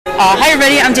Hi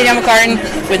everybody, I'm Danielle McCartan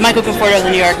with Michael Conforto of the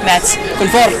New York Mets,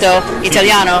 Conforto,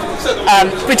 Italiano.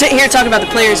 We're here to talk about the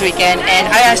Players Weekend, and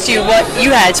I asked you what you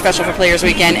had special for Players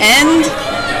Weekend, and...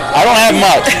 I don't have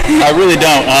much. I really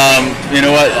don't. You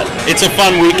know what? It's a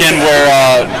fun weekend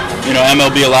where,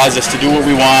 MLB allows us to do what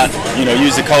we want,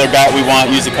 use the color bat we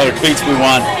want, use the color cleats we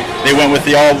want. They went with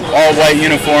the all white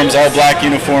uniforms, all black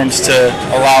uniforms to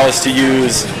allow us to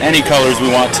use any colors we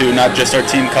want to, not just our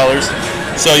team colors.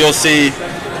 So you'll see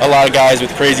a lot of guys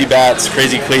with crazy bats,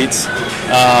 crazy cleats.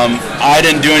 I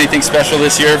didn't do anything special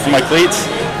this year for my cleats.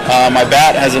 My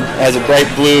bat has a bright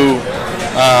blue,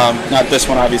 not this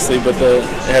one obviously, but it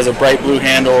has a bright blue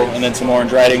handle and then some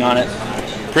orange writing on it.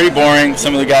 Pretty boring.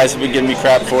 Some of the guys have been giving me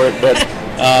crap for it,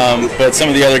 but some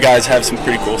of the other guys have some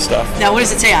pretty cool stuff. Now, what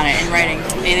does it say on it in writing?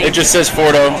 Anything? It just says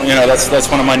Forto.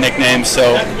 That's one of my nicknames.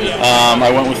 So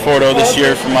I went with Forto this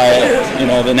year for my,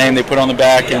 the name they put on the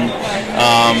back, and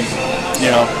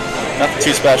nothing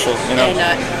too special. And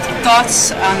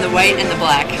thoughts on the white and the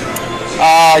black?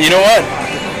 You know what?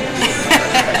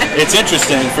 It's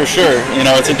interesting for sure.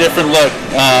 It's a different look.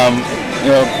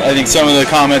 I think some of the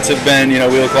comments have been,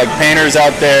 we look like painters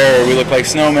out there, or we look like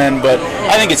snowmen, but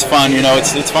I think it's fun.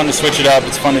 It's fun to switch it up.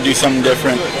 It's fun to do something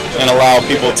different and allow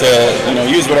people to,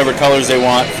 use whatever colors they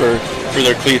want for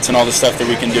their cleats and all the stuff that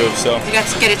we can do. So you got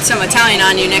to get some Italian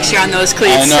on you next year on those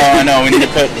cleats. I know. We need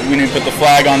to put the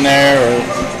flag on there, or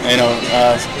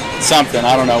something.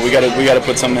 I don't know. We got to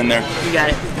put something in there. You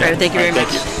got it. All right. Thank you very much.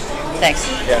 Thank you. Thanks.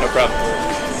 Yeah, no problem.